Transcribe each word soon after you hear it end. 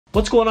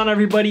What's going on,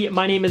 everybody?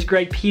 My name is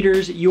Greg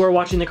Peters. You are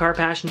watching the Car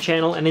Passion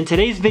channel, and in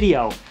today's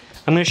video,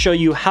 I'm going to show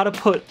you how to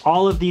put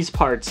all of these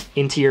parts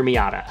into your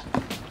Miata.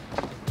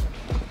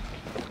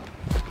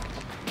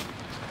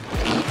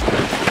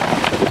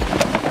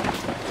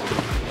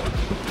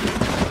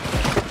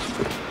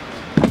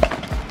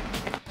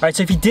 Alright,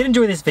 so if you did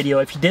enjoy this video,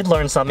 if you did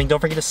learn something, don't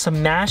forget to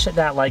smash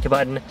that like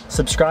button,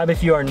 subscribe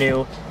if you are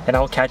new, and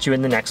I'll catch you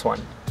in the next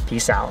one.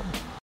 Peace out.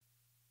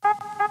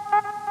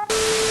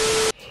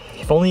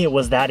 If only it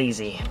was that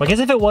easy. Well, I guess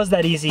if it was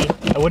that easy,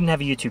 I wouldn't have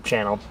a YouTube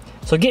channel.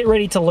 So get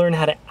ready to learn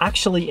how to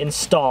actually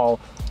install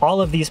all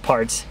of these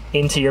parts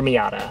into your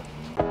Miata.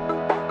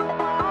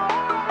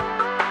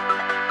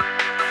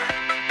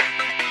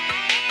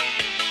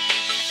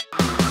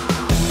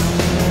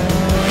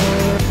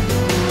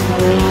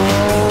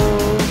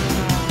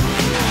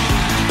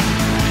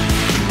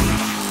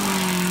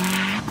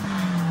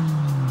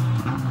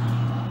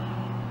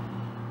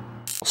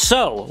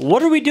 So,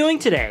 what are we doing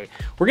today?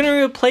 We're gonna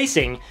be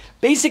replacing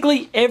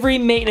basically every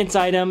maintenance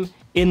item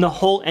in the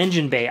whole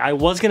engine bay. I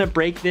was gonna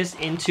break this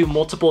into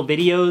multiple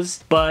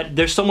videos, but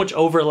there's so much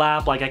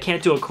overlap, like I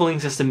can't do a cooling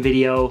system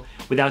video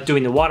without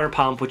doing the water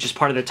pump, which is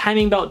part of the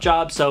timing belt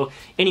job. So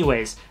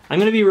anyways, I'm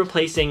gonna be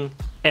replacing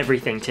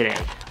everything today.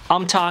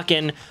 I'm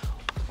talking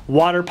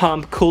water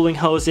pump, cooling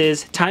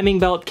hoses, timing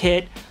belt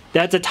kit.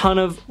 That's a ton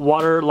of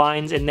water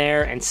lines in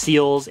there and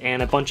seals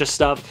and a bunch of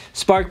stuff.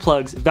 Spark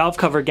plugs, valve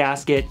cover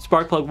gasket,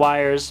 spark plug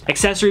wires,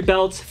 accessory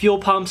belts, fuel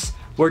pumps.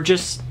 We're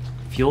just,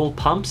 fuel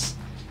pumps?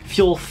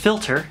 Fuel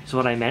filter is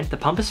what I meant. The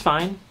pump is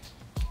fine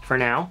for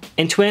now.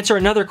 And to answer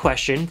another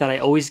question that I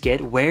always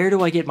get, where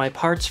do I get my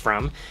parts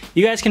from?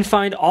 You guys can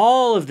find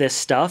all of this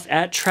stuff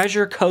at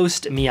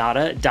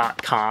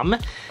treasurecoastmiata.com.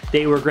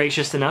 They were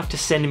gracious enough to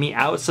send me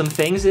out some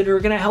things that are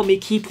gonna help me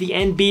keep the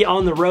NB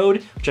on the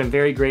road, which I'm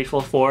very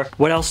grateful for.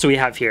 What else do we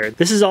have here?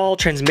 This is all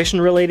transmission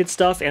related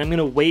stuff, and I'm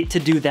gonna wait to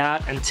do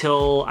that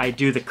until I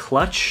do the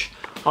clutch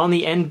on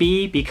the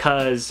NB,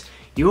 because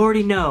you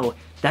already know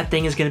that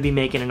thing is gonna be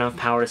making enough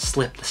power to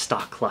slip the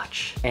stock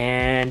clutch.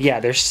 And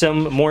yeah, there's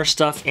some more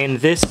stuff in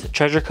this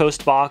Treasure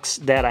Coast box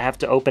that I have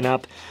to open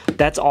up.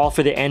 That's all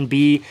for the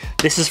NB.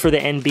 This is for the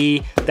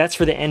NB, that's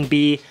for the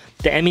NB.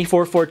 The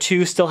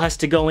ME442 still has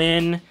to go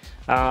in.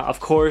 Of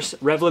course,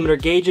 rev limiter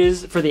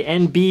gauges for the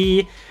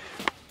NB.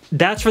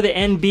 That's for the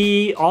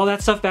NB. All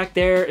that stuff back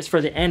there is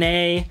for the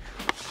NA.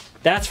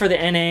 That's for the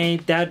NA.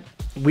 That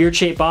weird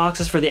shaped box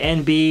is for the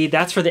NB.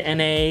 That's for the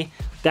NA.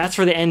 That's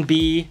for the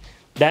NB.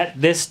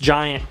 This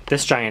giant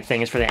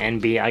thing is for the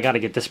NB. I gotta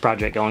get this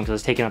project going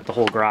because it's taking up the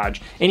whole garage.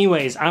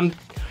 Anyways, I'm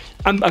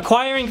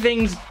acquiring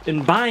things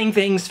and buying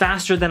things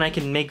faster than I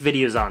can make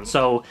videos on,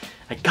 so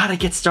I gotta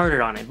get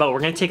started on it. But we're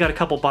gonna take out a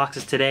couple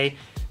boxes today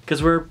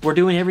because we're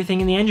doing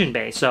everything in the engine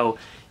bay. So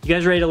you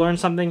guys ready to learn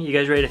something? You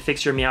guys ready to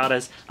fix your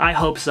Miatas? I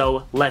hope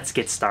so. Let's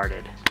get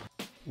started.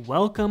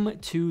 Welcome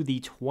to the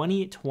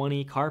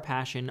 2020 Car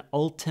Passion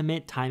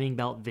Ultimate Timing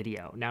Belt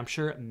video. Now I'm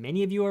sure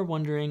many of you are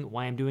wondering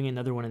why I'm doing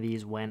another one of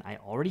these when I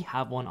already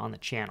have one on the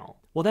channel.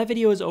 Well, that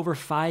video is over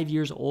 5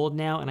 years old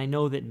now, and I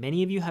know that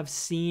many of you have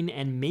seen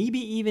and maybe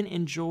even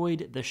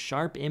enjoyed the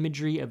sharp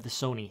imagery of the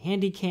Sony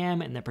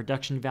Handycam and the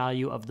production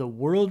value of the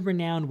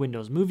world-renowned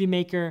Windows Movie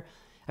Maker.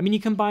 I mean, you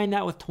combine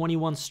that with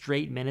 21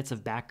 straight minutes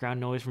of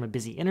background noise from a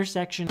busy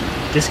intersection.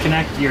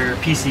 Disconnect your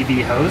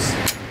PCV hose.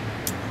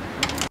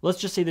 Let's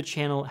just say the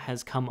channel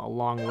has come a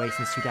long way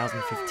since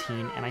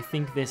 2015, and I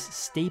think this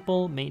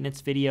staple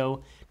maintenance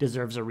video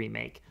deserves a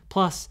remake.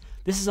 Plus,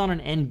 this is on an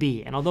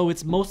NB, and although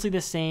it's mostly the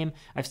same,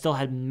 I've still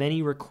had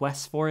many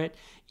requests for it,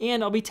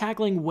 and I'll be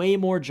tackling way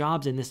more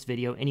jobs in this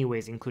video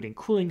anyways, including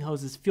cooling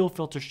hoses, fuel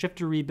filter,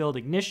 shifter rebuild,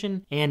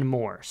 ignition, and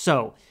more.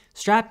 So,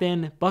 strap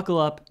in, buckle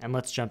up, and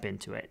let's jump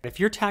into it. If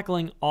you're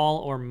tackling all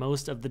or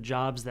most of the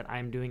jobs that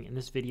I'm doing in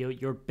this video,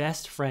 your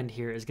best friend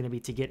here is gonna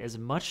be to get as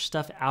much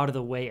stuff out of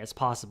the way as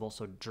possible.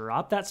 So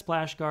drop that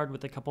splash guard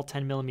with a couple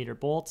 10mm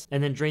bolts,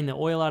 and then drain the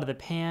oil out of the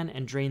pan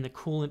and drain the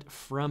coolant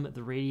from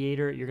the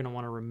radiator. You're gonna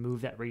wanna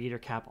remove that radiator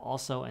cap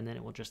also, and then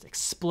it will just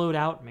explode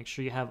out. Make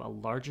sure you have a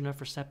large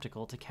enough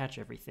receptacle to catch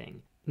everything.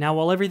 Now,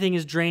 while everything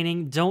is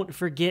draining, don't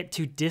forget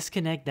to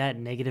disconnect that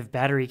negative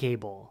battery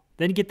cable.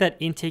 Then get that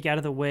intake out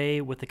of the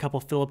way with a couple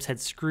Phillips head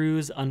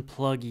screws.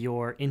 Unplug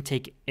your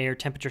intake air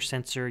temperature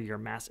sensor, your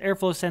mass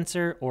airflow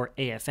sensor, or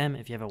AFM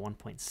if you have a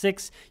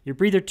 1.6, your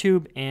breather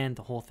tube, and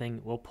the whole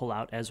thing will pull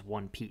out as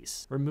one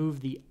piece.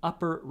 Remove the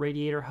upper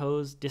radiator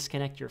hose,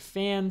 disconnect your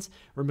fans,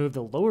 remove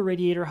the lower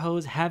radiator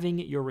hose, having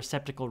your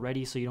receptacle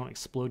ready so you don't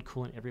explode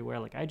coolant everywhere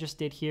like I just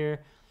did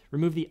here.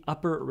 Remove the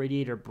upper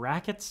radiator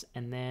brackets,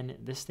 and then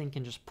this thing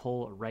can just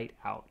pull right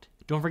out.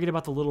 Don't forget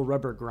about the little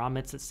rubber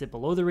grommets that sit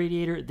below the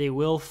radiator. They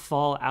will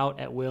fall out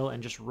at will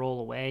and just roll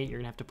away. You're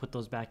gonna have to put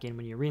those back in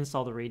when you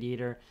reinstall the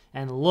radiator.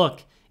 And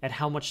look at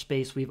how much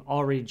space we've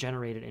already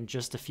generated in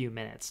just a few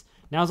minutes.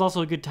 Now is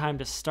also a good time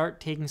to start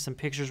taking some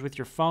pictures with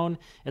your phone.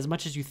 As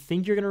much as you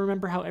think you're gonna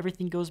remember how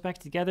everything goes back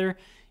together,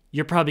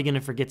 you're probably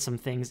gonna forget some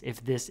things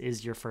if this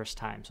is your first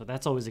time. So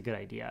that's always a good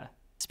idea.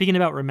 Speaking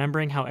about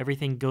remembering how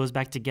everything goes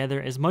back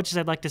together, as much as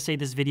I'd like to say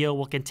this video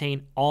will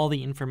contain all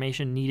the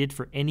information needed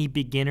for any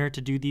beginner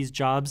to do these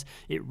jobs,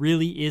 it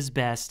really is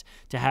best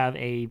to have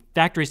a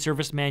factory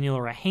service manual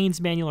or a Haynes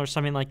manual or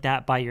something like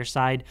that by your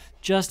side,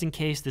 just in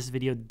case this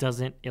video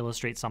doesn't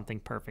illustrate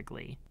something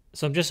perfectly.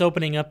 So I'm just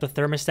opening up the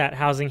thermostat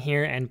housing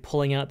here and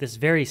pulling out this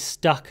very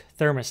stuck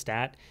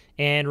thermostat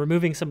and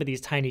removing some of these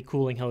tiny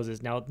cooling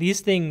hoses. Now, these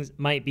things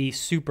might be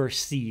super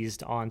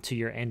seized onto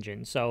your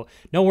engine, so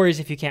no worries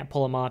if you can't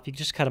pull them off. You can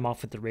just cut them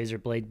off with the razor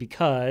blade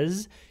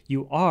because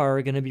you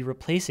are going to be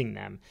replacing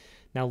them.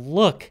 Now,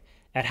 look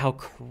at how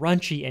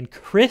crunchy and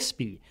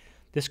crispy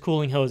this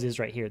cooling hose is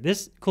right here.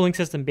 This cooling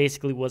system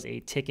basically was a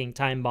ticking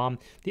time bomb.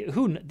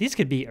 These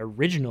could be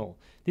original.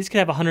 These could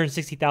have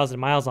 160,000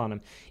 miles on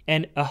them.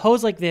 And a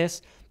hose like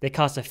this that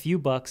costs a few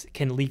bucks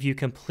can leave you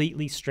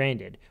completely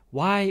stranded.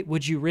 Why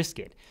would you risk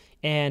it?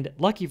 And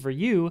lucky for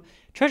you,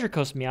 Treasure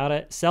Coast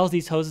Miata sells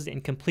these hoses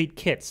in complete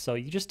kits. So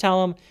you just tell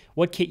them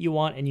what kit you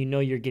want and you know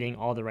you're getting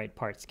all the right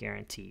parts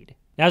guaranteed.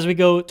 Now, as we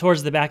go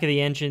towards the back of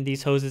the engine,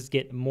 these hoses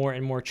get more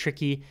and more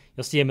tricky.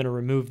 You'll see I'm going to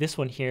remove this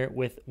one here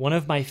with one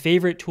of my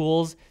favorite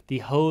tools, the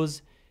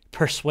hose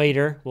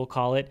persuader, we'll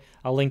call it.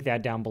 I'll link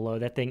that down below.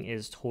 That thing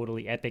is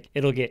totally epic.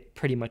 It'll get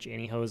pretty much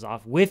any hose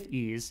off with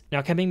ease.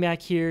 Now, coming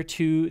back here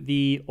to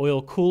the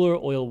oil cooler,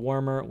 oil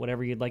warmer,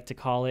 whatever you'd like to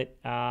call it,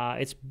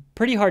 it's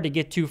pretty hard to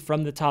get to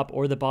from the top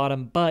or the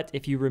bottom, but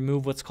if you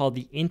remove what's called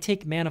the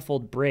intake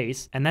manifold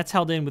brace, and that's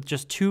held in with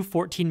just two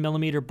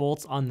 14mm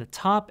bolts on the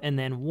top and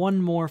then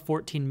one more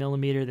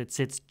 14mm that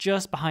sits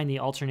just behind the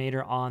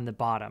alternator on the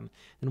bottom.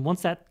 And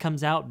once that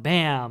comes out,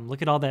 bam,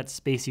 look at all that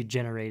space you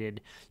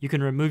generated. You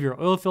can remove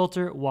your oil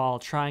filter while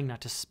trying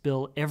not to spill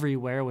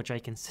everywhere, which I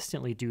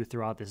consistently do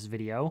throughout this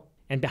video.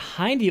 And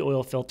behind the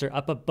oil filter,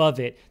 up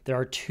above it, there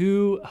are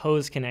two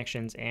hose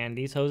connections, and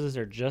these hoses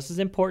are just as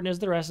important as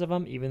the rest of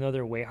them, even though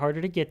they're way harder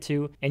to get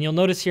to. And you'll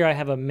notice here I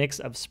have a mix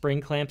of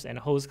spring clamps and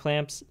hose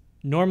clamps.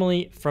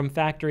 Normally, from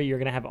factory, you're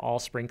going to have all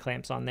spring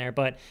clamps on there,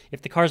 but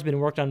if the car's been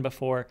worked on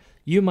before,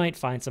 you might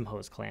find some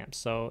hose clamps.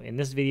 So in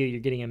this video, you're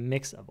getting a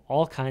mix of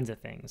all kinds of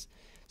things.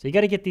 So you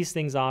got to get these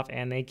things off,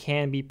 and they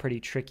can be pretty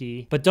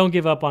tricky, but don't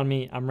give up on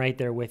me. I'm right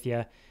there with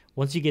you.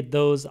 Once you get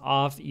those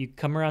off, you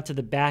come around to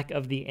the back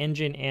of the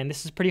engine, and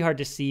this is pretty hard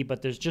to see,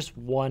 but there's just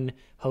one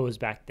hose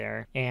back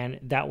there, and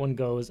that one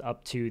goes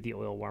up to the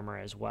oil warmer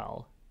as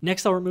well.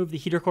 Next, I'll remove the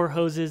heater core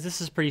hoses.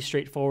 This is pretty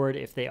straightforward.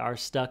 If they are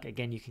stuck,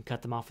 again, you can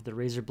cut them off with a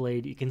razor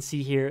blade. You can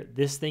see here,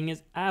 this thing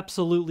is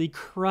absolutely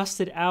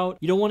crusted out.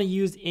 You don't want to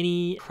use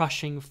any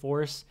crushing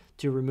force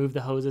to remove the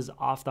hoses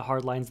off the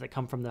hard lines that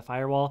come from the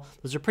firewall.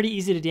 Those are pretty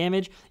easy to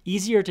damage,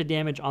 easier to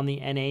damage on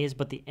the NAs,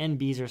 but the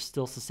NBs are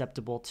still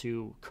susceptible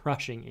to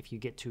crushing if you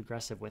get too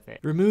aggressive with it.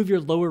 Remove your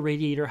lower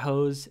radiator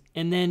hose,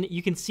 and then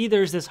you can see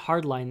there's this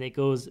hard line that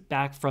goes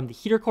back from the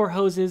heater core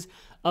hoses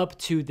up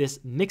to this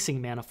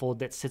mixing manifold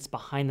that sits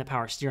behind the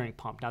power steering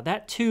pump. Now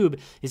that tube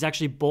is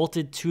actually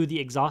bolted to the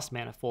exhaust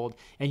manifold,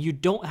 and you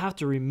don't have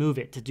to remove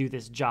it to do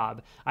this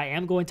job. I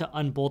am going to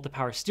unbolt the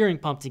power steering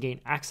pump to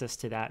gain access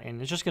to that, and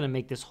it's just going to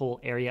make this whole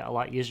area a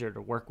lot easier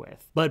to work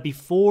with. But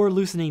before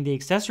loosening the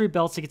accessory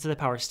belts to get to the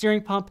power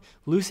steering pump,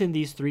 loosen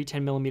these three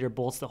 10mm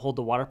bolts that hold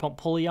the water pump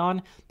pulley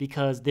on,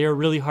 because they're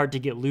really hard to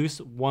get loose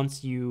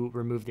once you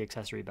remove the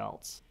accessory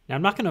belts. Now,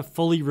 I'm not going to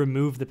fully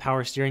remove the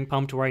power steering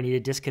pump to where I need to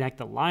disconnect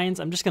the lines.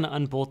 I'm just going to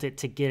unbolt it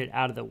to get it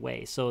out of the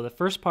way. So the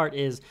first part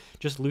is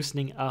just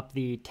loosening up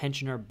the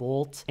tensioner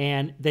bolt,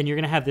 and then you're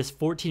going to have this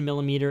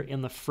 14mm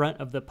in the front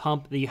of the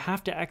pump that you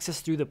have to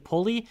access through the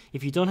pulley.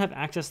 If you don't have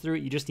access through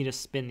it, you just need to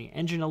spin the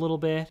engine a little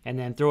bit and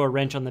then throw a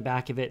wrench on the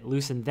back of it,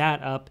 loosen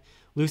that up,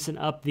 loosen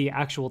up the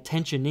actual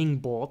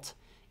tensioning bolt,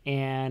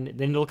 and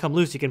then it'll come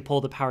loose. You can pull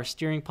the power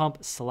steering pump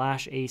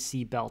 /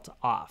 AC belt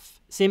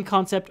off. Same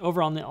concept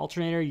over on the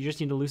alternator. You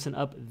just need to loosen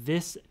up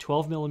this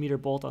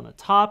 12mm bolt on the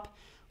top,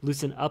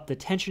 loosen up the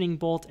tensioning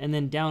bolt, and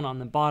then down on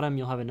the bottom,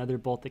 you'll have another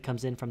bolt that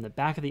comes in from the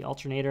back of the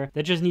alternator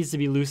that just needs to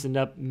be loosened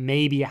up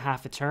maybe a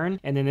half a turn,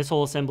 and then this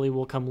whole assembly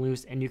will come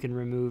loose and you can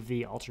remove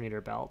the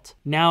alternator belt.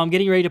 Now I'm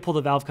getting ready to pull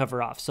the valve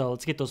cover off. So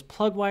let's get those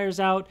plug wires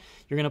out.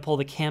 You're gonna pull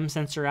the cam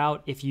sensor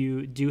out if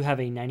you do have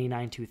a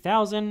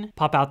 99-2000.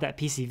 Pop out that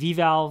PCV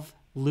valve.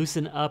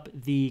 Loosen up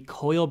the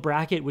coil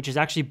bracket, which is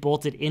actually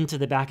bolted into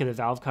the back of the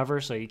valve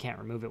cover, so you can't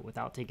remove it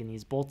without taking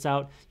these bolts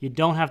out. You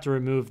don't have to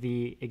remove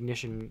the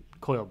ignition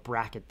coil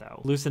bracket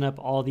though. Loosen up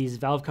all these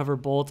valve cover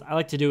bolts. I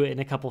like to do it in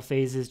a couple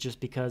phases just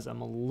because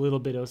I'm a little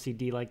bit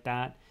OCD like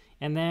that.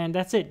 And then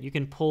that's it. You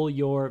can pull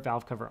your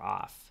valve cover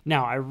off.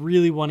 Now, I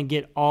really want to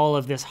get all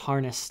of this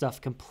harness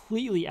stuff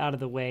completely out of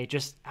the way,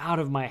 just out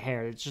of my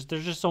hair.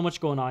 There's just so much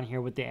going on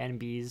here with the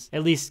NBs,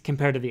 at least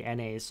compared to the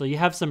NAs. So you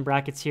have some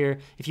brackets here.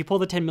 If you pull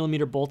the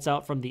 10mm bolts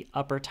out from the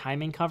upper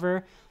timing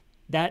cover,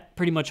 that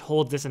pretty much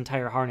holds this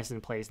entire harness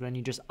in place. And then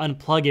you just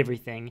unplug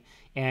everything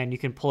and you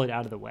can pull it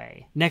out of the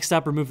way. Next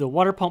up, remove the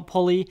water pump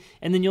pulley,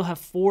 and then you'll have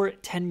 4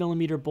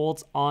 10mm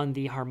bolts on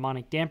the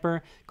harmonic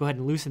damper. Go ahead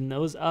and loosen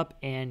those up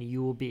and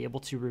you will be able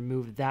to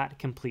remove that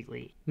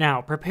completely.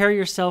 Now, prepare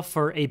yourself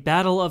for a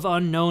battle of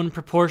unknown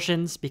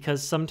proportions,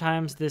 because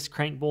sometimes this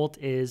crank bolt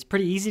is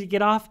pretty easy to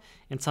get off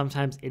and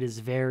sometimes it is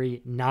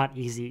very not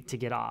easy to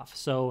get off.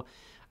 So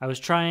I was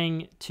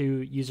trying to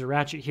use a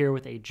ratchet here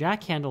with a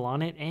jack handle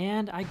on it,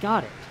 and I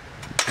got it.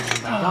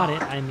 And by got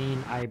it, I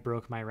mean I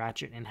broke my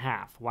ratchet in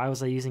half. Why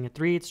was I using a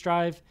 3/8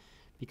 drive?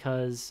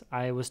 Because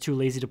I was too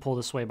lazy to pull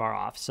the sway bar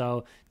off.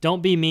 So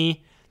don't be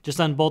me. Just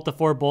unbolt the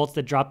 4 bolts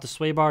that drop the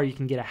sway bar. You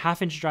can get a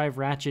 1/2-inch drive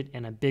ratchet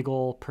and a big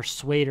ol'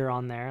 persuader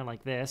on there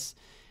like this.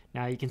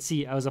 Now you can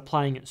see I was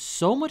applying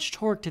so much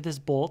torque to this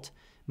bolt.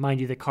 Mind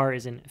you, the car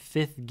is in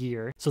 5th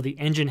gear, so the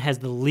engine has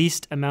the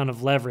least amount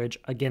of leverage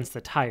against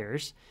the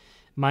tires.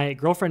 My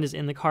girlfriend is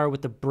in the car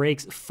with the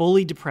brakes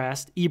fully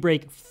depressed,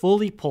 e-brake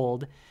fully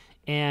pulled,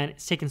 and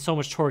it's taken so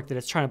much torque that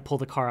it's trying to pull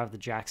the car out of the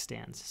jack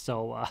stands.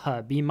 So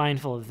be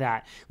mindful of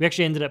that. We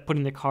actually ended up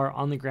putting the car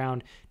on the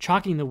ground,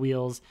 chalking the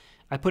wheels.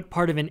 I put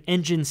part of an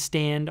engine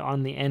stand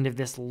on the end of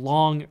this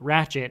long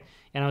ratchet,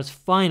 and I was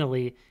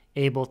finally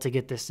able to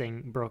get this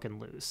thing broken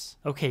loose.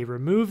 Okay,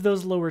 remove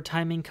those lower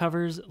timing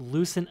covers,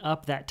 loosen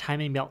up that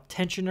timing belt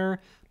tensioner,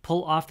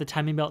 pull off the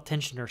timing belt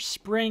tensioner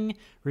spring,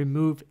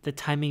 remove the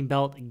timing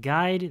belt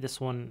guide.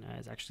 This one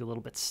is actually a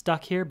little bit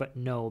stuck here, but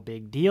no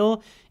big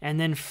deal. And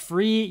then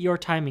free your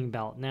timing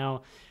belt.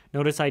 Now,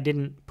 notice I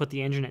didn't put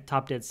the engine at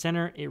top dead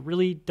center. It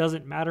really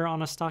doesn't matter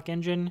on a stock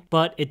engine,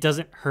 but it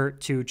doesn't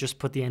hurt to just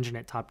put the engine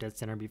at top dead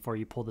center before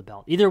you pull the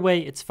belt. Either way,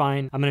 it's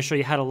fine. I'm gonna show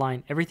you how to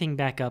line everything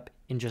back up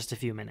in just a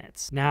few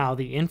minutes. Now,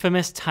 the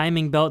infamous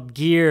timing belt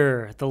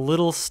gear, the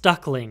little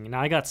stuckling. Now,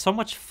 I got so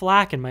much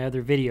flack in my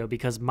other video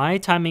because my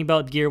timing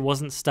belt gear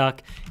wasn't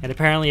stuck and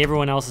apparently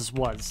everyone else's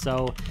was.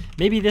 So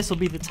maybe this will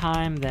be the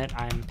time that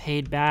I'm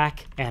paid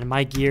back and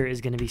my gear is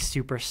gonna be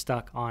super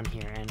stuck on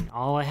here. And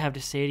all I have to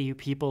say to you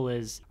people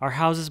is our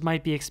houses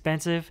might be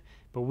expensive,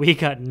 but we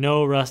got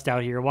no rust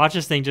out here. Watch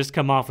this thing just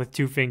come off with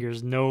 2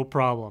 fingers, no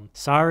problem.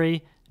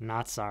 Sorry,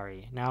 not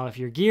sorry. Now, if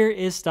your gear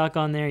is stuck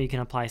on there, you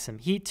can apply some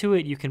heat to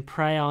it. You can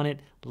pry on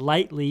it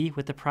lightly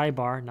with the pry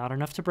bar, not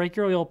enough to break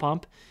your oil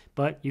pump,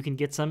 but you can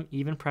get some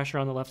even pressure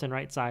on the left and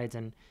right sides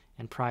and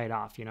pry it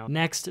off, you know.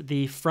 Next,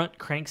 the front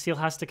crank seal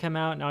has to come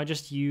out. Now I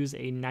just use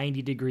a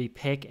 90-degree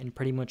pick and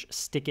pretty much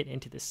stick it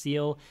into the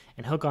seal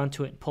and hook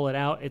onto it and pull it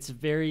out. It's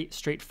very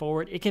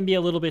straightforward. It can be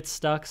a little bit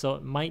stuck, so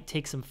it might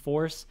take some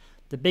force.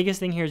 The biggest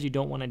thing here is you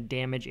don't want to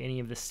damage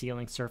any of the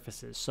sealing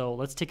surfaces. So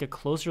let's take a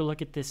closer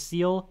look at this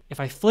seal. If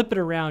I flip it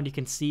around, you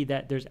can see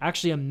that there's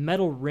actually a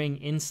metal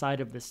ring inside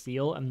of the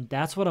seal, and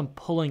that's what I'm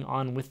pulling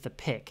on with the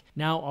pick.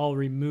 Now I'll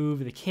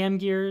remove the cam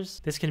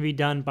gears. This can be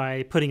done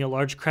by putting a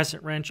large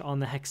crescent wrench on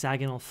the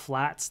hexagonal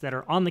flats that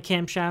are on the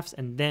camshafts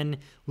and then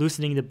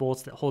loosening the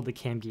bolts that hold the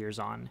cam gears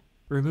on.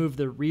 Remove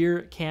the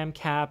rear cam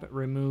cap,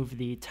 remove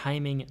the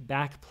timing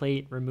back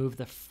plate, remove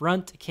the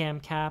front cam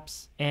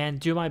caps, and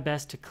do my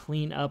best to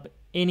clean up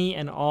any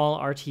and all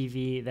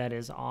RTV that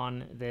is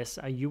on this.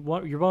 You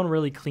want a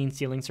really clean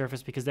sealing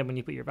surface because then when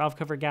you put your valve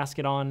cover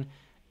gasket on,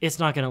 it's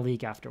not going to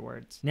leak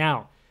afterwards.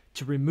 Now,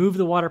 to remove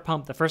the water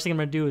pump, the first thing I'm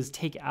going to do is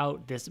take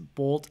out this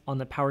bolt on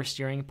the power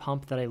steering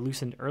pump that I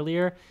loosened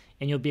earlier,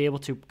 and you'll be able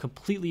to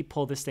completely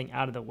pull this thing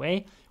out of the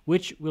way,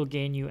 which will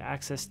gain you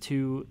access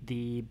to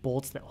the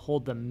bolts that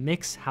hold the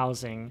mix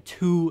housing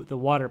to the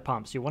water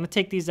pump. So you want to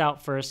take these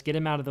out first, get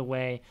them out of the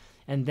way,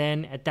 and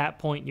then at that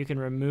point you can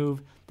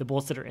remove the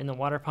bolts that are in the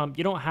water pump.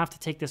 You don't have to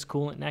take this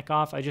coolant neck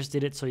off. I just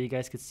did it so you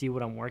guys could see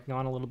what I'm working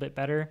on a little bit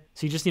better.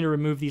 So you just need to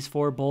remove these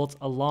 4 bolts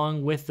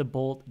along with the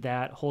bolt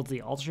that holds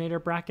the alternator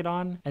bracket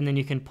on, and then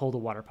you can pull the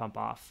water pump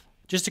off.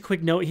 Just a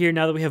quick note here,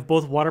 now that we have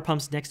both water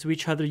pumps next to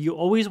each other, you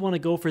always want to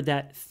go for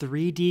that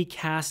 3D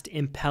cast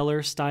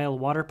impeller style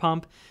water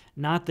pump,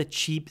 not the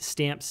cheap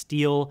stamped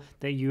steel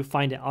that you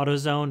find at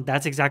AutoZone.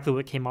 That's exactly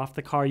what came off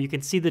the car. You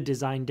can see the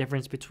design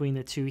difference between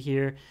the two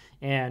here,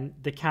 and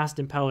the cast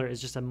impeller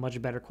is just a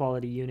much better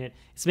quality unit.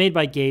 It's made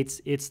by Gates.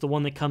 It's the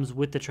one that comes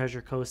with the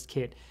Treasure Coast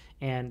kit,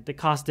 and the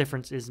cost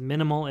difference is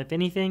minimal, if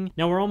anything.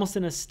 Now we're almost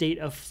in a state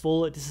of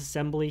full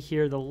disassembly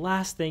here. The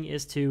last thing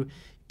is to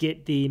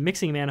get the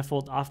mixing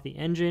manifold off the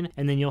engine,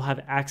 and then you'll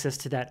have access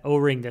to that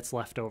O-ring that's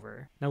left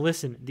over. Now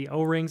listen, the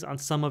O-rings on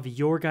some of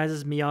your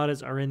guys'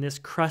 Miatas are in this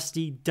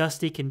crusty,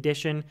 dusty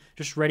condition,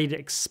 just ready to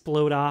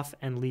explode off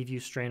and leave you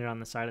stranded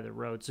on the side of the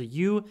road. So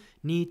you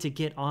need to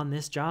get on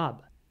this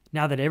job.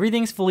 Now that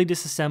everything's fully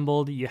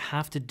disassembled, you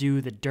have to do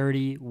the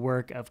dirty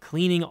work of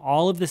cleaning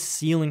all of the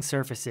sealing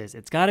surfaces.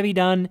 It's got to be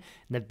done.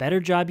 The better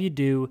job you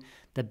do,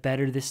 the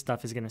better this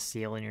stuff is going to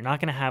seal, and you're not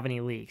going to have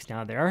any leaks.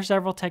 Now, there are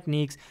several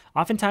techniques.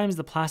 Oftentimes,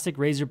 the plastic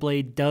razor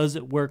blade does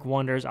work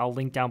wonders. I'll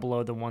link down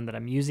below the one that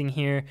I'm using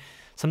here.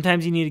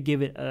 Sometimes you need to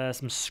give it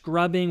some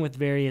scrubbing with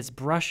various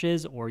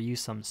brushes or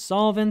use some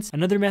solvents.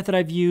 Another method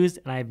I've used,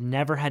 and I've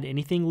never had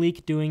anything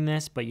leak doing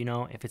this, but you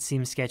know, if it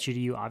seems sketchy to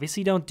you,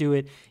 obviously don't do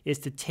it, is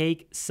to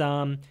take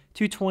some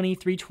 220,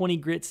 320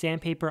 grit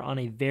sandpaper on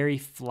a very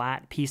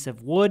flat piece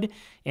of wood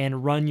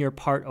and run your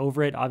part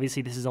over it.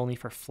 Obviously, this is only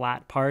for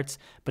flat parts,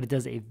 but it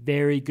does a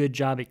very good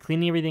job at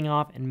cleaning everything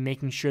off and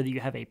making sure that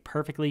you have a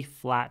perfectly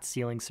flat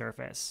sealing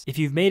surface. If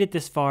you've made it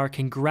this far,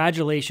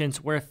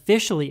 congratulations. We're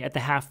officially at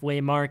the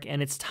halfway mark,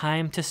 and it's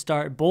time to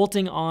start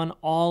bolting on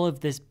all of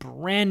this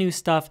brand new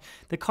stuff.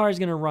 The car is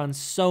gonna run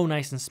so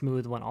nice and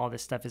smooth when all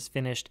this stuff is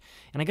finished.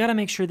 And I gotta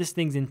make sure this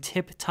thing's in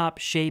tip-top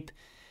shape,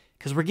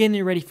 because we're getting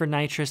it ready for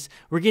nitrous.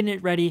 We're getting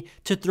it ready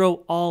to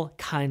throw all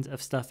kinds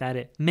of stuff at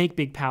it, make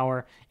big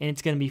power, and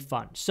it's gonna be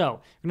fun. So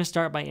we're gonna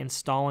start by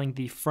installing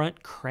the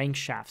front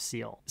crankshaft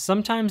seal.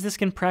 Sometimes this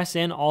can press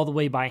in all the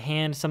way by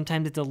hand.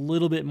 Sometimes it's a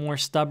little bit more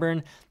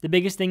stubborn. The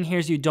biggest thing here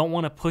is you don't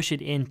wanna push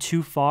it in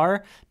too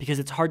far because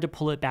it's hard to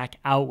pull it back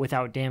out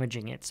without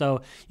damaging it. So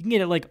you can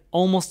get it like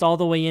almost all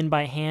the way in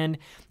by hand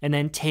and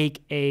then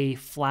take a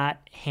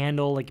flat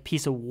handle, like a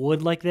piece of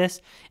wood like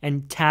this,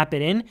 and tap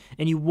it in,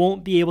 and you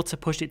won't be able to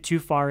push it too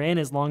far in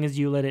as long as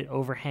you let it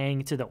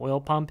overhang to the oil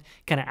pump.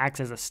 Kind of acts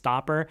as a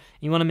stopper.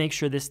 You want to make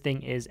sure this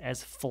thing is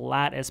as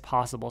flat as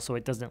possible so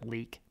it doesn't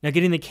leak. Now,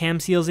 getting the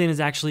cam seals in is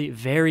actually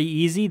very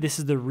easy. This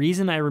is the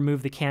reason I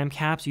removed the cam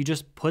caps. You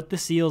just put the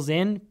seals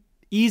in,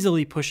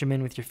 easily push them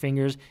in with your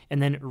fingers,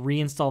 and then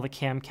reinstall the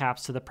cam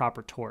caps to the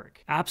proper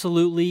torque.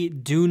 Absolutely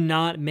do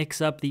not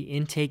mix up the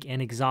intake and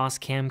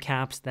exhaust cam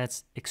caps.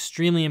 That's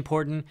extremely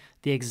important.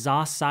 The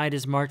exhaust side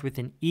is marked with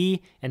an E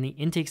and the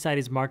intake side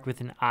is marked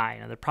with an I.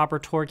 Now the proper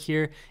torque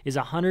here is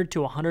 100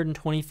 to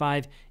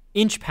 125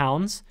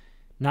 inch-pounds.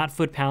 Not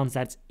foot-pounds,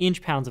 that's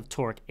inch-pounds of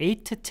torque,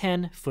 8 to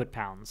 10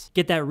 foot-pounds.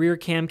 Get that rear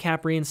cam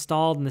cap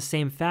reinstalled in the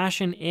same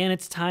fashion, and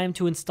it's time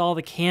to install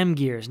the cam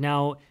gears.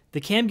 Now, the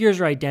cam gears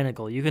are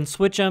identical. You can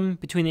switch them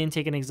between the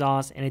intake and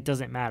exhaust, and it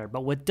doesn't matter.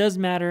 But what does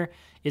matter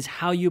is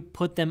how you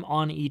put them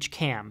on each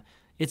cam.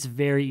 It's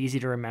very easy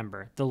to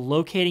remember. The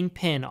locating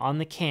pin on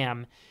the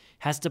cam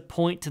has to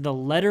point to the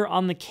letter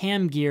on the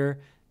cam gear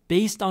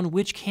based on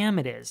which cam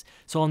it is.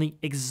 So on the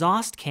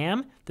exhaust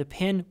cam, the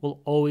pin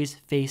will always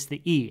face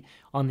the E.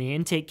 On the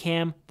intake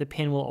cam, the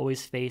pin will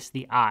always face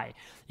the I.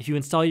 If you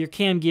install your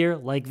cam gear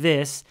like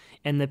this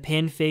and the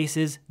pin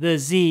faces the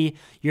Z,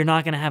 you're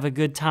not gonna have a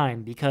good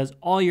time because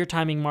all your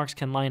timing marks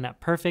can line up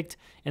perfect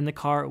and the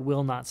car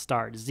will not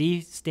start.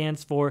 Z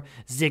stands for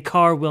the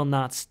car will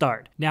not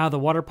start. Now the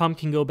water pump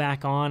can go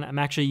back on. I'm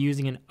actually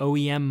using an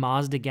OEM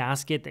Mazda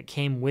gasket that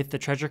came with the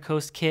Treasure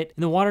Coast kit.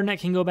 And the water net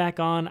can go back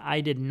on.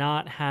 I did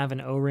not have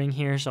an O-ring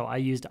here, so I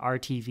used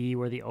RTV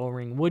where the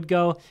O-ring would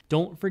go.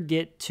 Don't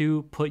forget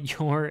to put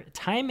your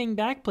timing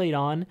backplate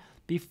on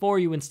before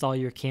you install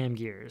your cam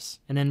gears.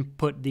 And then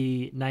put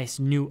the nice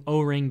new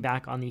O-ring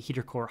back on the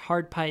heater core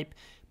hard pipe.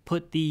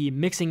 Put the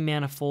mixing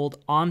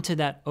manifold onto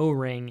that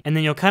O-ring, and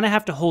then you'll kind of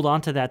have to hold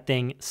onto that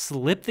thing,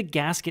 slip the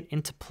gasket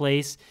into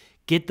place,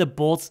 get the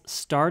bolts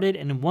started,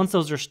 and once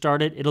those are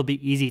started, it'll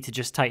be easy to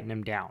just tighten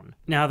them down.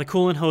 Now, the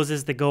coolant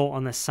hoses that go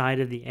on the side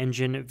of the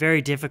engine,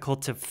 very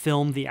difficult to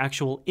film the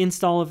actual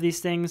install of these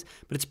things,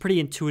 but it's pretty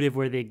intuitive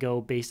where they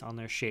go based on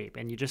their shape,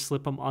 and you just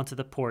slip them onto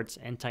the ports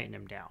and tighten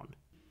them down.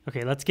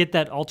 Okay, let's get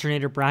that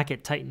alternator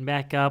bracket tightened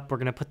back up. We're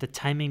gonna put the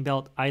timing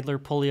belt idler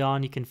pulley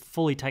on. You can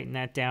fully tighten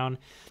that down.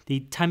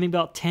 The timing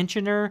belt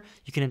tensioner,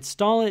 you can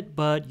install it,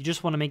 but you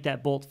just wanna make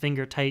that bolt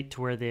finger tight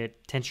to where the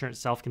tensioner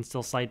itself can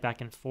still slide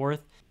back and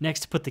forth.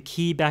 Next, put the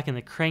key back in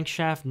the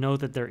crankshaft.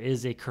 Note that there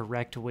is a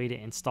correct way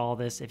to install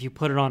this. If you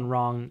put it on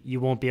wrong, you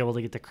won't be able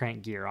to get the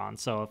crank gear on.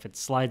 So if it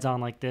slides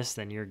on like this,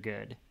 then you're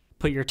good.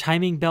 Put your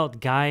timing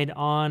belt guide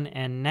on,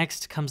 and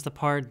next comes the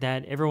part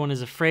that everyone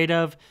is afraid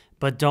of,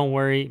 but don't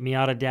worry,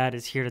 Miata Dad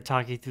is here to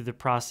talk you through the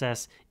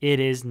process. It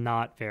is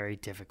not very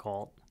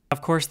difficult.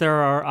 Of course, there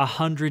are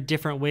 100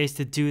 different ways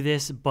to do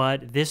this,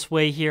 but this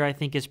way here I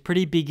think is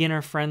pretty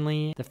beginner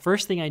friendly. The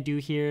first thing I do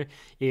here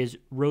is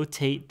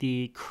rotate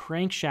the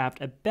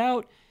crankshaft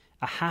about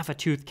a half a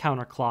tooth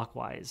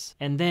counterclockwise.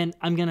 And then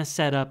I'm gonna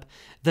set up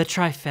the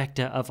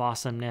trifecta of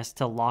awesomeness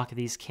to lock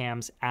these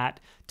cams at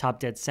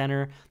top dead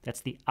center. That's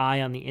the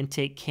I on the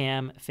intake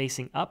cam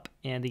facing up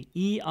and the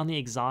E on the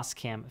exhaust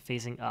cam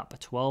facing up, a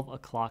 12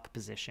 o'clock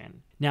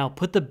position. Now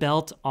put the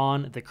belt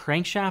on the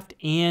crankshaft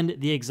and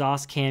the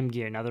exhaust cam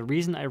gear. Now the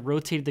reason I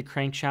rotated the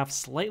crankshaft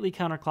slightly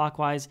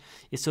counterclockwise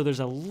is so there's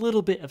a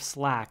little bit of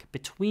slack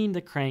between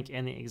the crank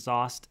and the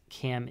exhaust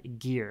cam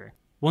gear.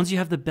 Once you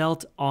have the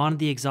belt on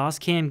the exhaust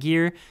cam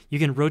gear, you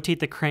can rotate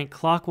the crank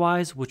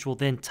clockwise, which will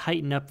then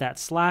tighten up that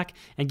slack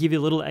and give you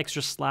a little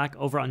extra slack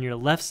over on your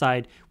left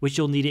side, which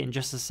you'll need it in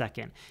just a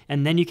second.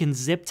 And then you can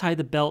zip tie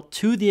the belt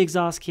to the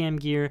exhaust cam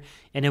gear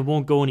and it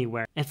won't go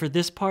anywhere. And for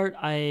this part,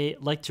 I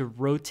like to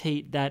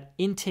rotate that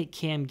intake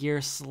cam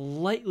gear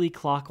slightly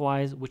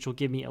clockwise, which will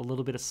give me a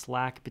little bit of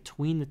slack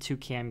between the two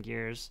cam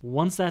gears.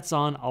 Once that's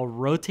on, I'll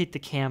rotate the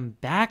cam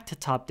back to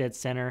top dead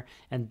center,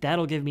 and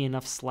that'll give me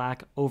enough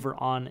slack over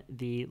on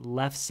the the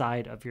left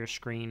side of your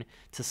screen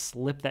to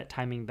slip that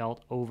timing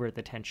belt over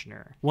the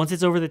tensioner. Once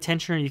it's over the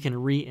tensioner, you can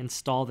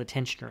reinstall the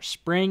tensioner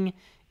spring,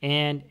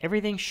 and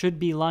everything should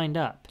be lined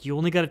up. You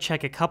only got to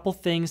check a couple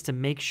things to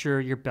make sure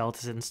your belt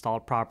is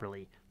installed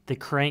properly. The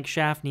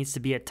crankshaft needs to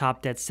be at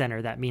top dead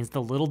center. That means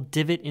the little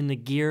divot in the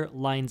gear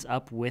lines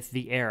up with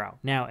the arrow.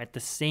 Now, at the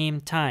same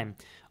time,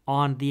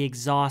 on the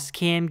exhaust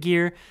cam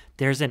gear,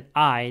 there's an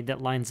eye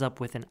that lines up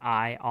with an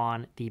eye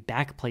on the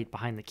back plate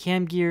behind the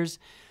cam gears.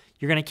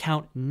 You're going to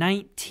count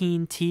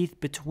 19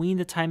 teeth between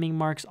the timing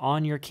marks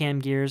on your cam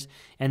gears,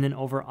 and then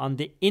over on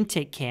the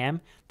intake cam,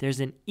 there's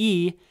an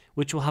E,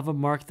 which will have a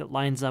mark that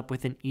lines up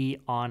with an E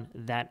on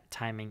that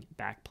timing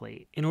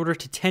backplate. In order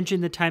to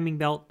tension the timing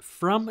belt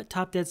from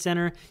top dead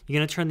center, you're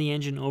going to turn the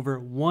engine over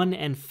 1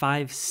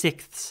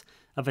 5/6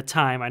 of a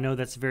time. I know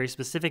that's very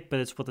specific,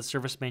 but it's what the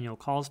service manual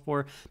calls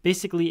for.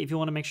 Basically, if you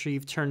want to make sure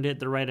you've turned it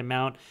the right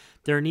amount,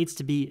 there needs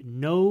to be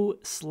no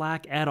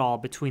slack at all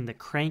between the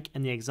crank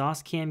and the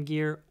exhaust cam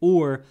gear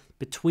or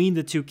between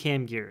the two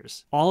cam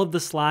gears. All of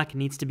the slack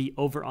needs to be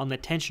over on the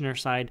tensioner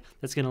side.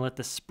 That's going to let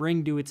the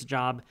spring do its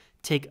job,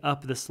 take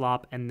up the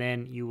slop, and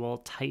then you will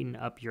tighten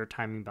up your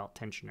timing belt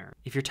tensioner.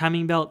 If your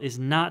timing belt is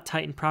not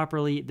tightened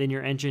properly, then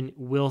your engine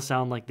will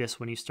sound like this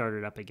when you start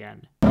it up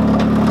again.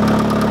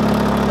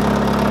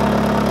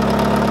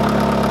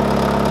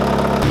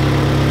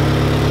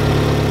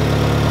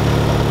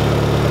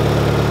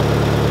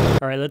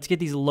 All right, let's get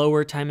these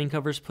lower timing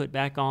covers put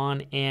back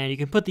on, and you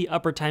can put the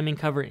upper timing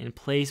cover in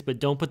place, but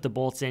don't put the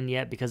bolts in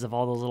yet because of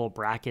all those little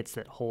brackets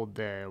that hold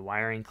the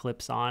wiring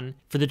clips on.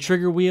 For the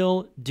trigger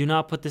wheel, do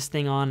not put this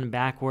thing on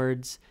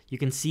backwards. You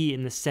can see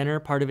in the center,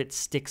 part of it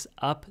sticks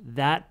up.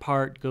 That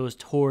part goes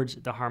towards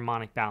the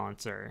harmonic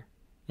balancer.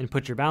 And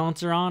put your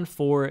balancer on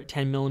for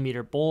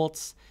 10mm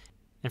bolts.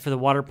 And for the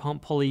water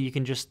pump pulley, you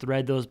can just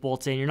thread those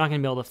bolts in. You're not going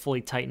to be able to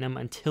fully tighten them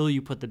until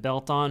you put the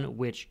belt on,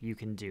 which you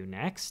can do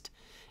next.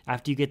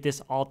 After you get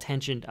this all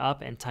tensioned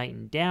up and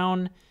tightened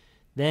down,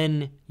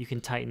 then you can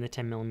tighten the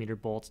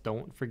 10mm bolts.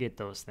 Don't forget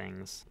those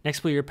things. Next,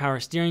 put your power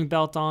steering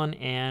belt on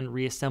and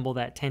reassemble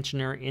that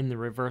tensioner in the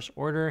reverse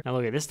order. Now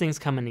look at this, thing's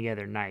coming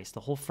together nice. The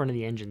whole front of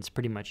the engine's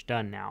pretty much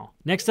done now.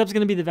 Next up is going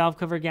to be the valve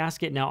cover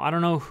gasket. Now, I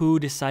don't know who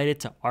decided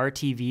to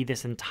RTV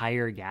this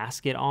entire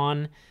gasket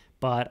on,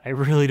 but I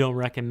really don't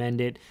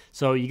recommend it.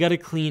 So you got to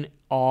clean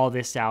all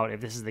this out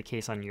if this is the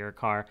case on your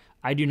car.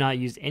 I do not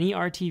use any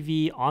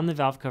RTV on the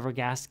valve cover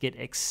gasket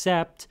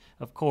except,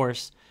 of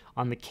course,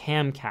 on the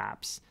cam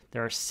caps.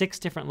 There are 6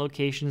 different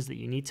locations that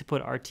you need to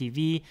put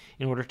RTV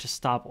in order to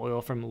stop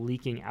oil from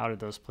leaking out of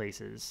those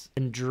places.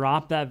 And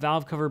drop that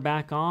valve cover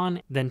back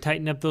on, then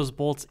tighten up those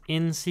bolts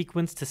in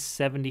sequence to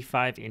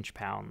 75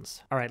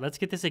 inch-pounds. All right, let's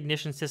get this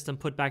ignition system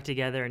put back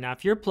together. Now,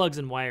 if your plugs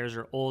and wires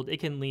are old, it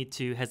can lead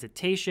to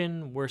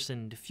hesitation,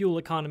 worsened fuel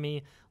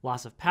economy,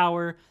 loss of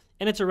power,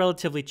 and it's a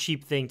relatively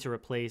cheap thing to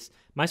replace.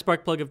 My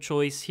spark plug of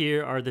choice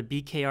here are the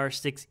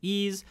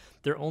BKR6Es.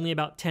 They're only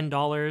about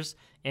 $10,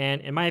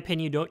 and in my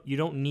opinion, you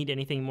don't need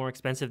anything more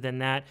expensive than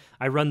that.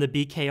 I run the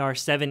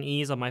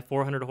BKR7Es on my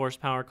 400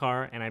 horsepower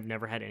car, and I've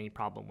never had any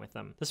problem with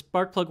them. The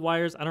spark plug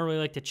wires, I don't really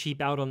like to cheap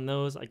out on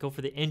those. I go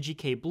for the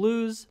NGK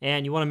Blues,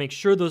 and you want to make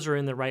sure those are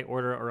in the right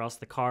order or else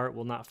the car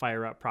will not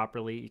fire up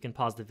properly. You can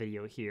pause the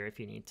video here if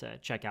you need to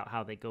check out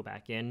how they go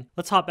back in.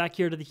 Let's hop back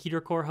here to the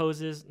heater core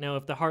hoses. Now,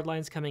 if the hard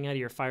lines coming out of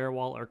your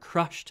firewall are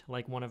crushed,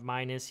 like one of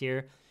mine is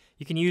here,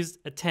 you can use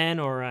a 10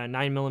 or a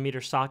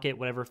 9mm socket,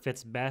 whatever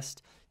fits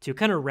best, to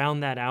kind of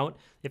round that out.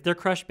 If they're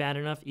crushed bad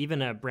enough,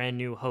 even a brand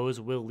new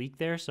hose will leak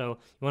there, so you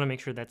want to make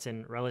sure that's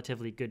in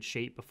relatively good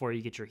shape before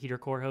you get your heater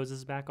core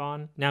hoses back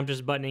on. Now I'm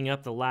just buttoning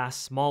up the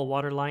last small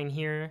water line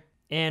here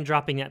and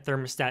dropping that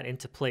thermostat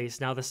into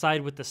place. Now the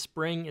side with the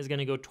spring is going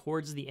to go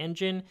towards the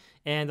engine,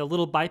 and the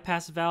little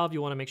bypass valve,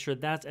 you want to make sure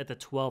that's at the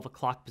 12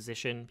 o'clock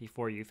position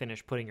before you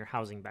finish putting your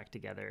housing back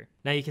together.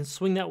 Now you can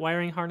swing that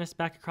wiring harness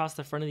back across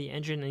the front of the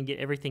engine and get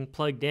everything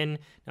plugged in.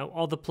 Now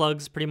all the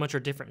plugs pretty much are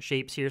different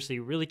shapes here, so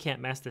you really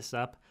can't mess this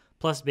up.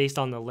 Plus, based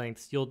on the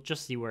lengths, you'll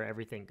just see where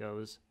everything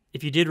goes.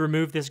 If you did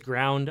remove this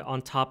ground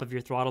on top of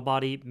your throttle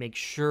body, make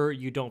sure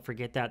you don't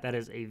forget that. That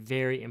is a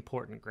very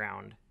important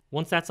ground.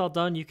 Once that's all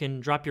done, you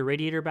can drop your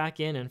radiator back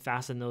in and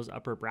fasten those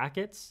upper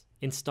brackets.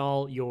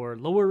 Install your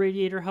lower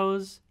radiator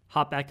hose,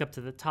 hop back up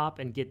to the top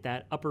and get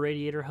that upper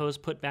radiator hose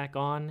put back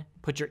on.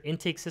 Put your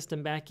intake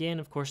system back in.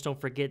 Of course, don't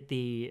forget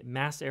the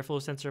mass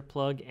airflow sensor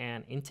plug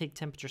and intake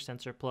temperature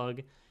sensor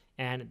plug.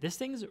 And this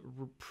thing's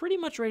pretty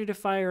much ready to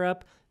fire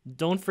up.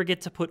 Don't forget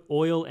to put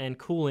oil and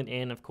coolant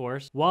in, of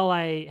course. While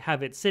I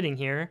have it sitting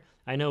here,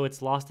 I know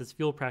it's lost its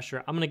fuel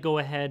pressure. I'm gonna go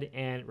ahead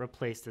and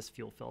replace this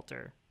fuel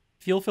filter.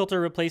 Fuel filter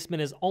replacement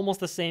is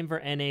almost the same for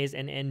NAs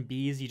and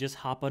NBs. You just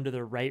hop under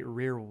the right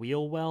rear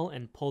wheel well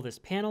and pull this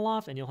panel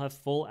off and you'll have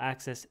full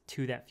access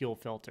to that fuel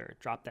filter.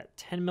 Drop that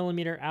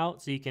 10mm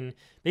out so you can,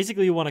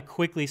 basically you want to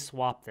quickly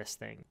swap this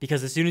thing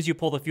because as soon as you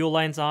pull the fuel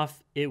lines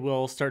off, it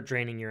will start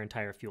draining your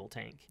entire fuel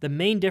tank. The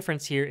main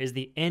difference here is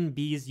the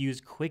NBs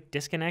use quick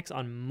disconnects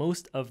on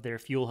most of their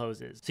fuel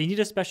hoses. So you need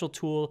a special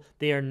tool.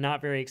 They are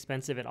not very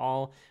expensive at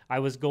all. I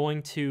was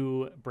going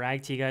to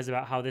brag to you guys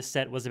about how this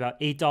set was about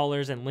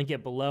 $8 and link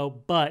it below,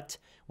 but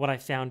what I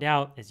found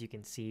out, as you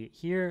can see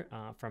here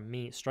from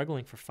me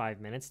struggling for 5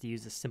 minutes to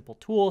use this simple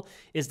tool,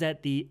 is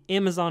that the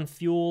Amazon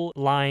fuel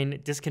line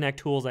disconnect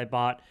tools I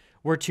bought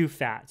were too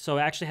fat. So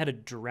I actually had to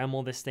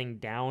Dremel this thing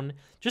down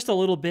just a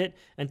little bit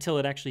until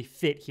it actually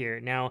fit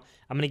here. Now,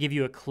 I'm gonna give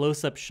you a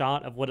close-up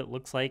shot of what it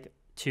looks like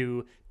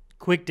to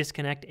quick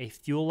disconnect a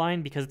fuel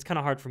line because it's kind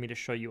of hard for me to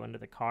show you under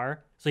the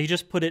car. So you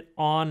just put it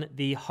on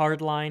the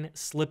hard line,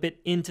 slip it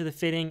into the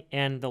fitting,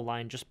 and the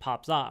line just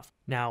pops off.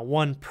 Now,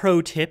 one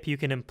pro tip you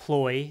can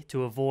employ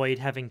to avoid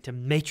having to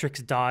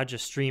matrix dodge a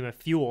stream of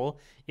fuel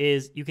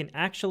is you can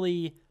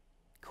actually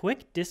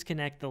quick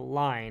disconnect the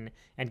line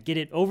and get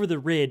it over the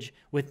ridge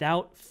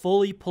without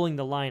fully pulling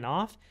the line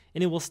off,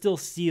 and it will still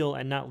seal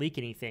and not leak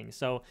anything.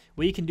 So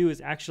what you can do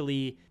is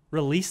actually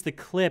release the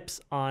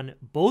clips on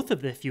both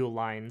of the fuel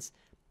lines,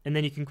 and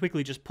then you can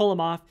quickly just pull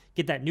them off,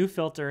 get that new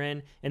filter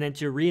in, and then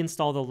to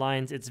reinstall the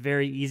lines, it's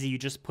very easy. You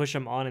just push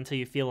them on until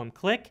you feel them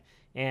click,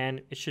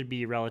 and it should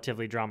be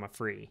relatively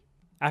drama-free.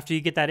 After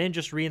you get that in,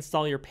 just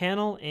reinstall your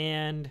panel,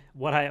 and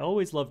what I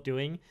always love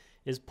doing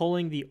is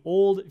pulling the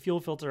old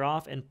fuel filter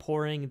off and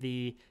pouring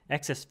the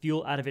excess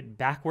fuel out of it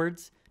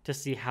backwards to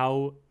see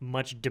how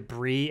much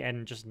debris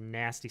and just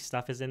nasty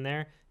stuff is in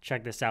there.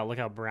 Check this out, look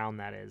how brown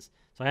that is.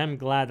 So I am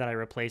glad that I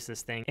replaced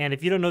this thing. And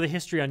if you don't know the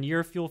history on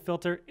your fuel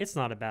filter, it's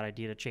not a bad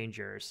idea to change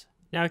yours.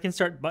 Now we can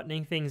start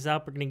buttoning things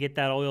up. We're gonna get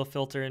that oil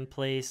filter in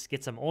place,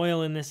 get some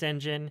oil in this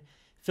engine,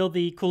 fill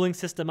the cooling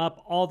system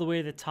up all the way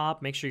to the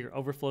top, make sure your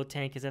overflow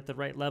tank is at the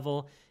right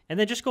level, and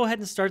then just go ahead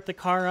and start the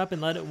car up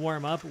and let it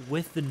warm up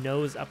with the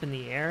nose up in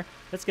the air.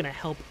 That's gonna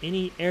help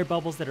any air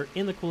bubbles that are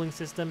in the cooling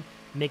system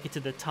make it to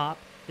the top.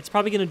 It's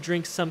probably gonna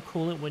drink some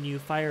coolant when you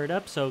fire it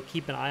up, so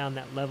keep an eye on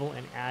that level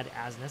and add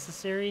as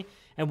necessary.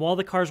 And while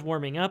the car's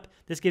warming up,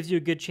 this gives you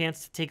a good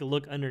chance to take a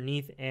look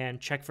underneath and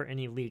check for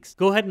any leaks.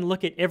 Go ahead and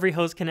look at every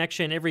hose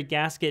connection, every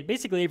gasket,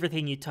 basically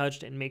everything you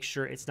touched, and make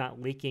sure it's not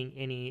leaking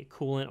any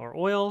coolant or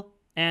oil.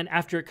 And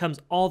after it comes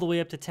all the way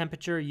up to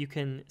temperature, you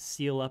can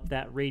seal up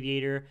that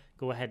radiator.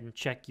 Go ahead and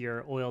check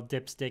your oil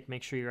dipstick,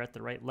 make sure you're at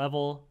the right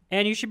level.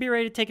 And you should be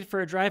ready to take it for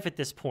a drive at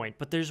this point.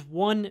 But there's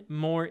one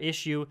more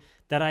issue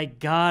that I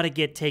gotta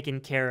get taken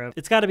care of.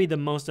 It's gotta be the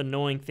most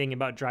annoying thing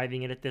about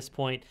driving it at this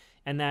point,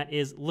 and that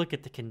is, look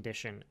at the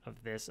condition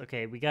of this.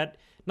 Okay, we got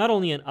not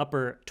only an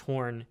upper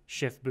torn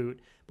shift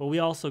boot, but we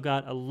also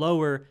got a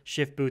lower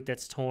shift boot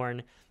that's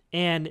torn,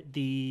 and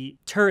the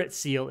turret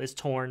seal is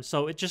torn,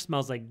 so it just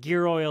smells like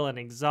gear oil and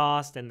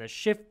exhaust, and the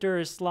shifter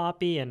is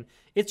sloppy, and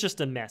it's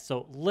just a mess.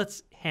 So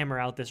let's hammer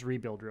out this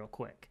rebuild real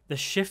quick. The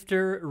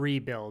shifter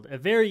rebuild, a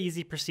very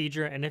easy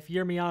procedure, and if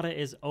your Miata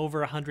is over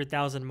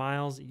 100,000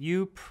 miles,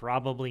 you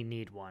probably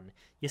need one.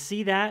 You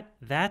see that?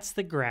 That's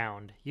the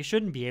ground. You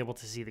shouldn't be able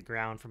to see the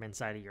ground from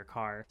inside of your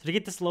car. So to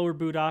get this lower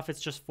boot off,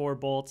 it's just 4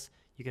 bolts.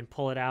 You can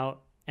pull it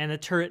out. And the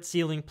turret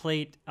sealing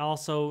plate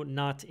also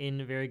not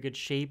in very good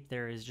shape.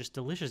 There is just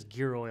delicious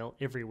gear oil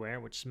everywhere,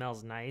 which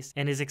smells nice,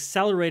 and is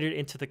accelerated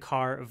into the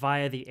car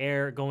via the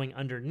air going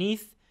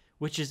underneath,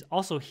 which is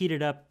also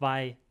heated up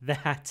by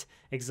that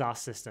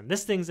exhaust system.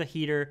 This thing's a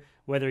heater,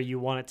 whether you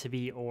want it to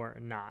be or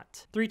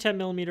not. 3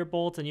 10mm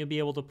bolts, and you'll be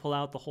able to pull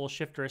out the whole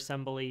shifter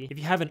assembly. If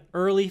you have an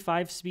early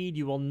 5-speed,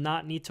 you will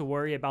not need to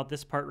worry about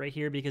this part right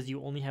here because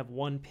you only have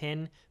 1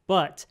 pin,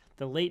 but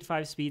the late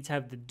 5-speeds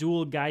have the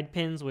dual guide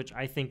pins, which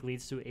I think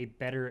leads to a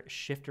better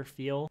shifter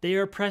feel. They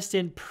are pressed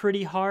in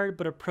pretty hard,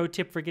 but a pro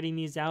tip for getting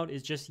these out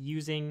is just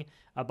using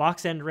a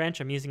box end wrench.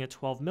 I'm using a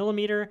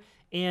 12mm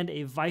and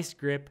a vice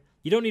grip.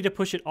 You don't need to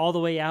push it all the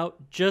way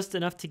out, just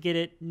enough to get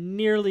it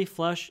nearly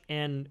flush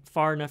and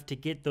far enough to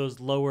get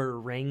those lower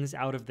rings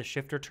out of the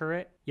shifter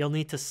turret. You'll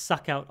need to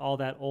suck out all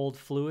that old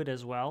fluid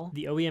as well.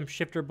 The OEM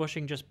shifter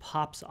bushing just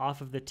pops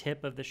off of the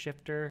tip of the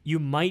shifter. You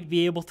might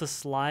be able to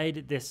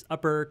slide this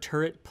upper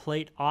turret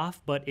plate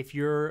off, but if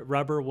your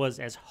rubber was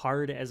as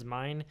hard as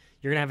mine,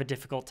 you're gonna have a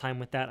difficult time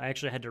with that. I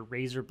actually had to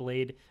razor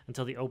blade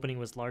until the opening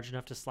was large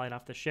enough to slide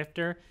off the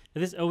shifter.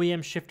 Now, this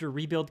OEM shifter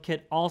rebuild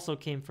kit also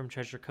came from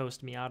Treasure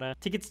Coast Miata.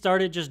 To get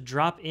started, just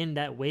drop in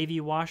that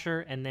wavy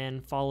washer and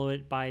then follow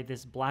it by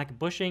this black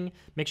bushing.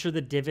 Make sure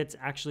the divots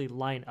actually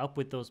line up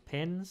with those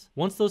pins.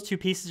 Once those 2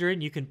 pieces are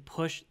in, you can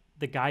push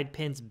the guide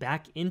pins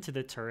back into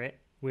the turret,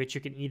 which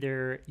you can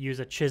either use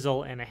a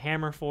chisel and a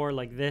hammer for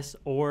like this,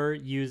 or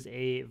use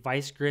a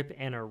vice grip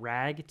and a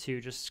rag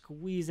to just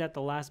squeeze that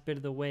the last bit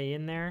of the way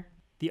in there.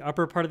 The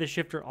upper part of the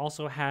shifter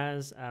also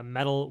has a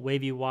metal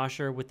wavy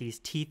washer with these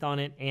teeth on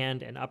it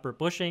and an upper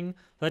bushing.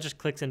 that just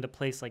clicks into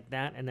place like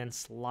that and then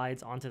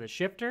slides onto the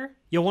shifter.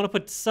 You'll want to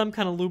put some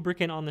kind of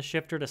lubricant on the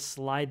shifter to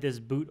slide this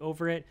boot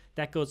over it.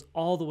 That goes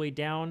all the way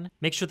down.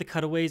 Make sure the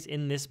cutaways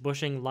in this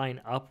bushing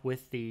line up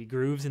with the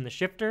grooves in the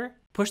shifter.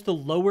 Push the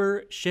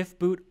lower shift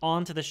boot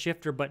onto the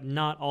shifter, but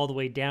not all the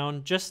way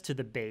down, just to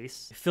the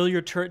base. Fill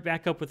your turret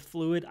back up with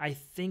fluid. I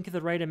think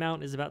the right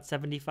amount is about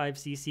 75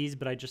 cc's,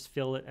 but I just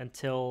fill it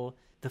until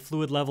the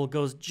fluid level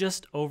goes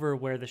just over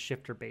where the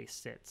shifter base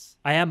sits.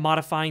 I am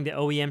modifying the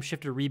OEM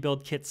shifter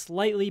rebuild kit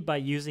slightly by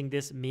using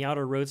this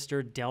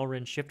MiataRoadster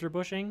Delrin shifter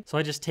bushing. So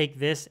I just take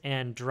this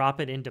and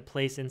drop it into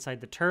place inside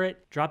the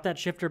turret, drop that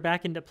shifter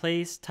back into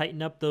place,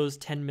 tighten up those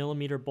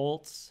 10mm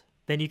bolts.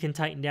 Then you can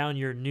tighten down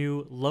your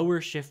new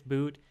lower shift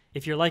boot.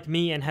 If you're like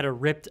me and had a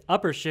ripped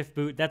upper shift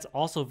boot, that's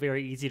also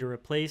very easy to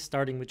replace,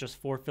 starting with just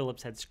 4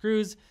 Phillips head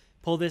screws.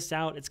 Pull this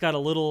out. It's got a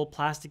little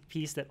plastic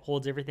piece that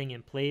holds everything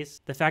in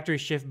place. The factory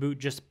shift boot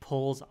just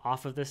pulls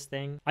off of this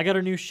thing. I got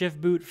a new shift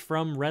boot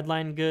from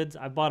Redline Goods.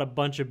 I bought a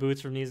bunch of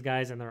boots from these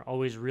guys and they're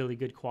always really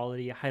good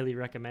quality. Highly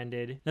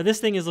recommended. Now this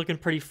thing is looking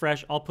pretty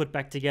fresh, all put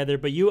back together,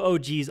 but you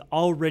OGs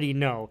already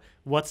know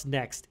what's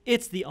next.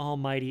 It's the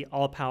almighty,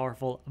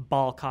 all-powerful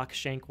ball cock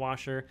shank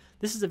washer.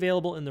 This is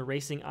available in the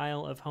racing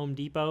aisle of Home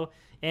Depot,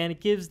 and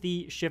it gives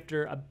the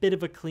shifter a bit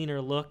of a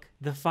cleaner look.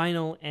 The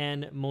final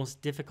and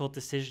most difficult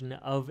decision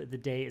of the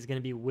day is going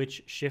to be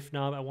which shift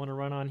knob I want to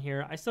run on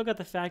here. I still got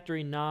the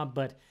factory knob,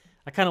 but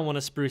I kind of want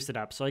to spruce it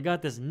up. So I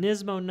got this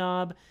Nismo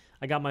knob,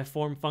 I got my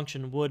Form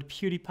Function Wood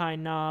PewDiePie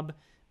knob,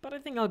 but I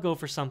think I'll go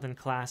for something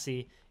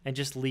classy and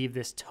just leave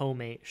this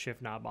Tomei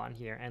shift knob on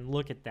here. And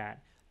look at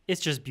that. It's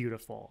just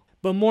beautiful.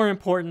 But more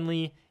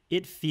importantly,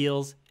 it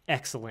feels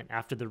excellent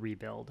after the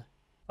rebuild.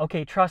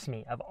 Okay, trust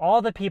me, of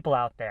all the people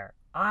out there,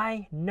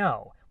 I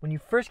know when you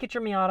first get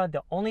your Miata,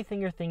 the only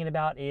thing you're thinking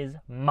about is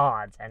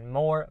mods and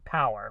more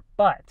power.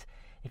 But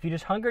if you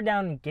just hunker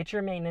down and get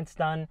your maintenance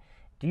done,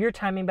 do your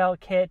timing belt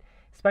kit,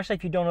 especially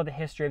if you don't know the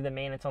history of the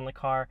maintenance on the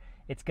car,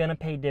 it's going to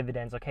pay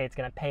dividends, okay? It's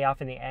going to pay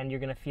off in the end. You're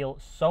going to feel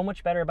so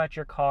much better about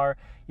your car.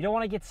 You don't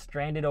want to get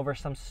stranded over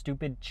some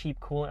stupid cheap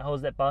coolant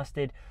hose that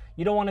busted.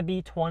 You don't want to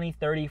be 20,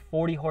 30,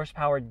 40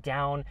 horsepower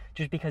down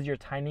just because your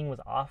timing was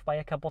off by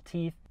a couple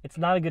teeth. It's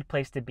not a good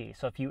place to be.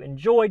 So if you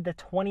enjoyed the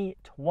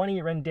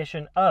 2020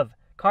 rendition of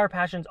Car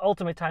Passion's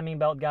Ultimate Timing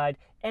Belt Guide,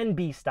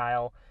 NB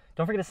style,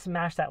 don't forget to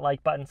smash that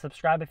like button,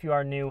 subscribe if you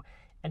are new,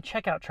 and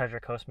check out Treasure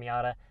Coast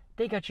Miata.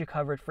 They got you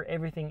covered for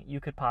everything you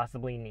could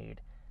possibly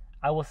need.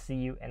 I will see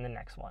you in the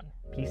next one.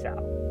 Peace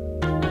out.